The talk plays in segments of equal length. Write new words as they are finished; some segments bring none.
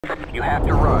You have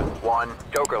to run. 1.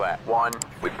 Joker lap. 1.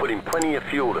 We put in plenty of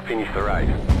fuel to finish the race.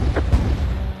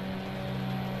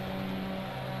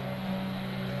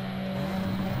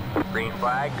 Green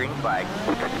flag, green flag.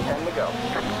 10 to go.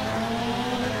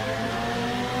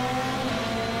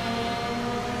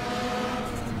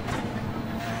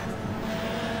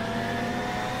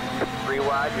 Three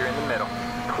wide, you're in the middle.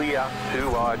 Clear, 2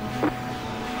 wide.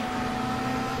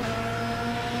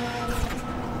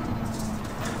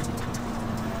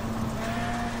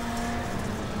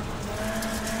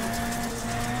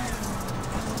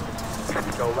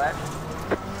 Go left.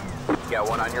 Got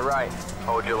one on your right.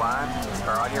 Hold your line,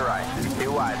 or on your right.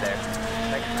 2 wide there.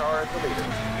 Next car is the leader.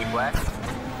 Keep left.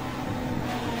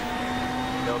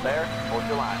 Still there, hold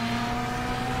your line.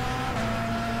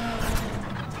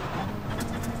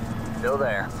 Still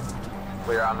there.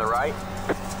 Clear on the right.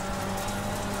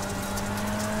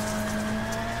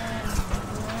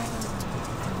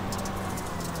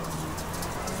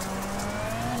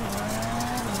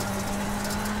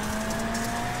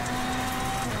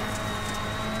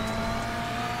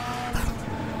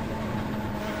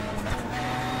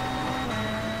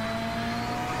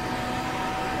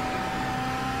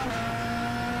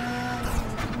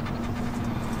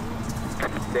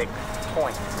 Six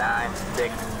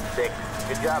 0.966.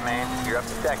 Good job, man. You're up to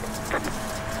second.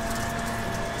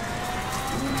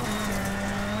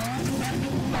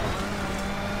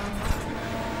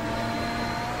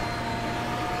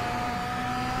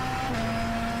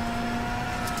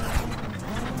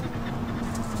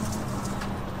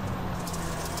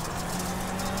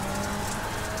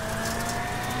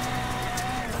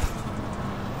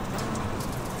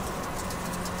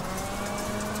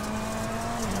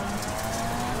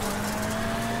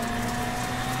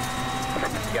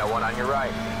 Got one on your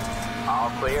right. All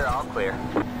clear, all clear.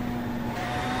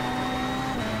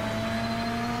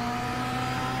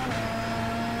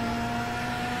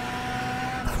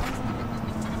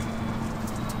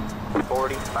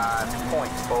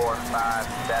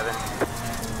 .457.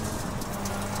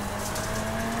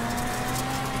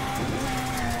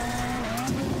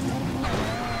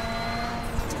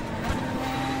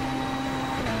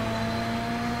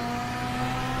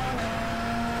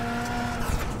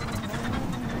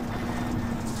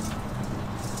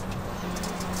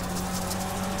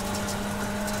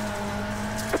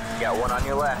 Got one on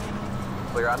your left.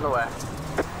 Clear on the left.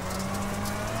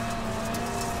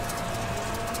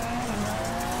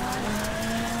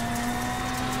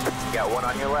 Got one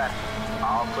on your left.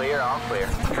 All clear, all clear.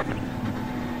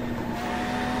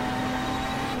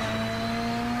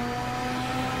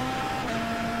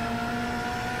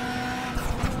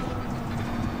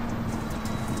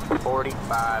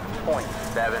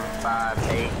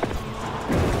 .45.758.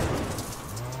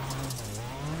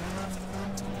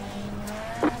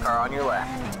 Car on your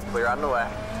left. Clear on the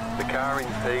left. The car in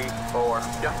P4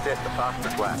 just set the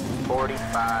fastest lap.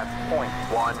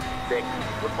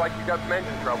 45.16. Looks like you got some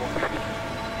engine trouble.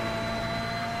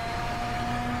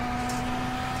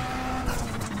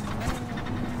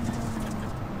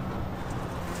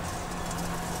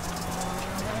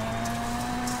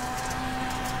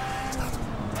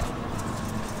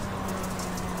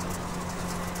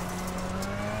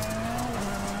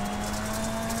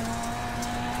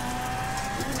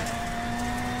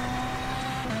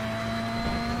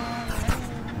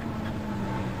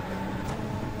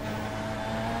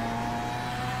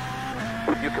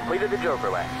 You completed the Joker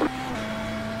lap.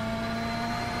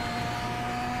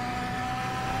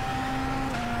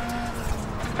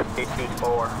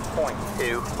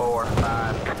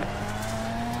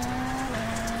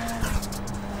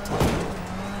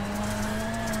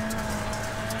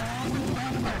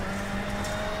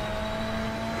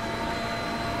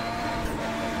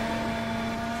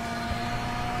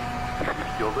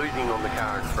 You're losing on the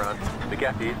car in front. The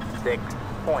gap is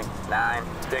 6.9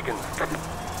 seconds.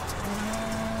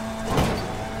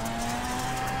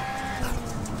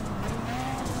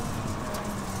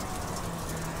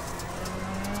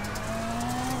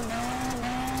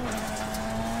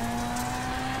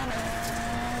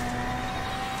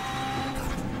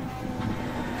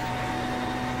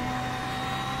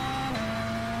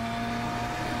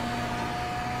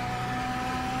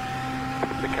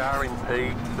 The car in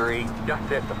P3 just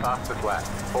set the fastest lap.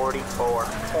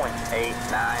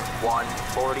 44.891.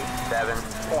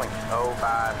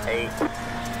 47.058.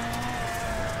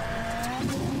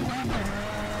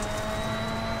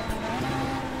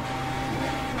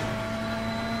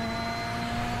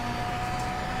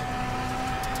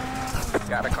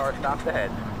 Got a car stopped ahead.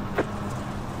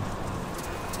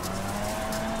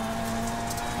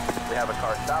 We have a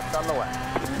car stopped on the left.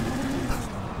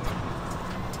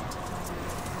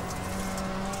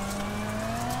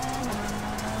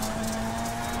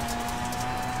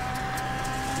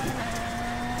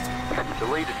 The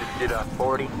leader just did a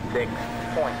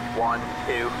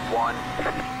 46.121.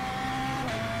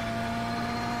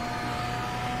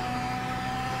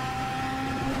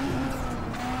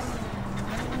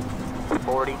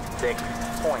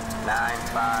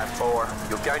 46.954.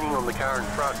 You're gaining on the car in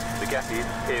front. The gap is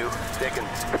 2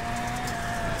 seconds.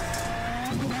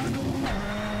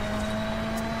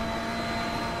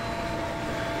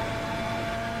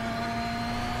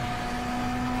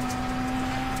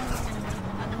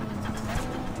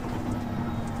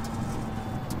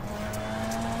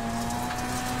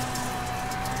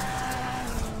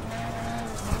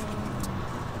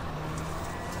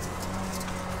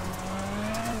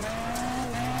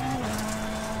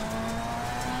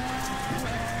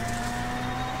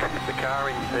 The car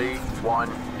in P1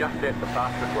 just set the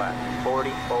fastest lap.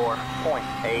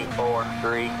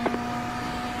 44.843.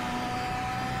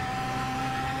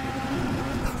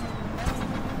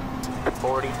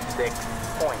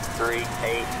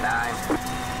 46.389.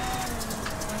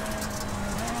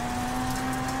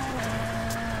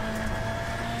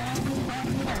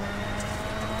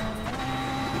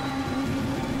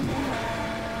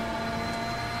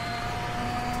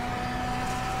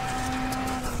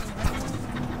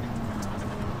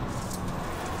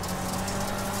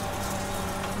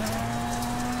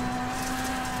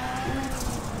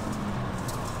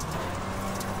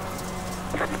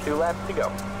 Two laps to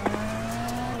go.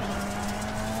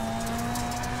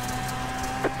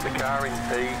 The car in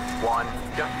P1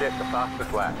 just set the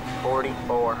fastest lap.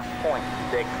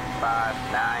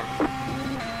 44.659.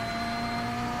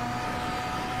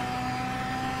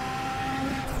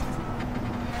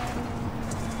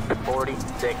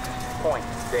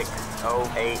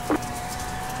 46.608.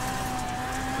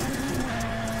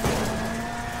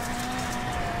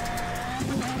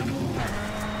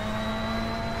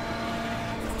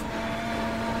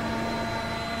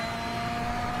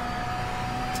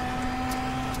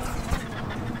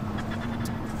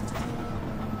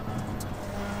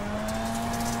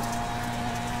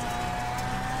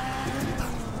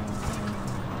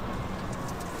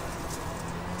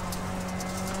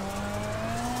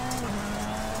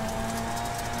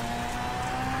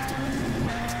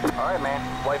 All right, man.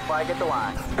 White flag at the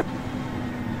line.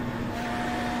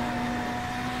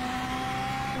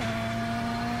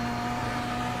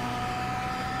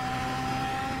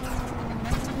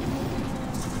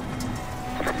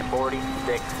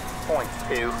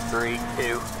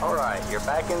 .232. All right, you're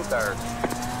back in third.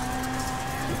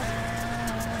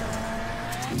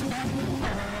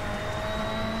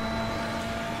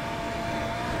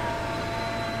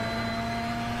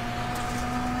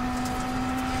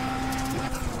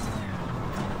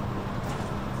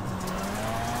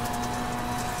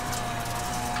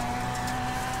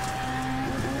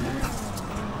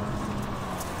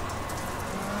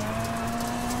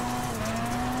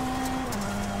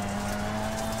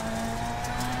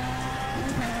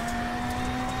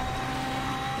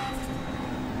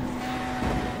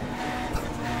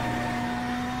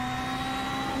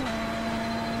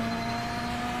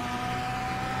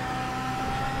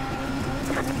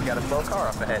 We got a slow car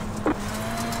up ahead.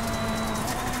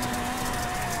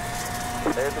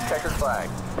 There's the checkered flag.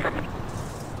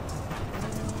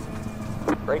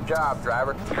 Great job,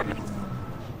 driver.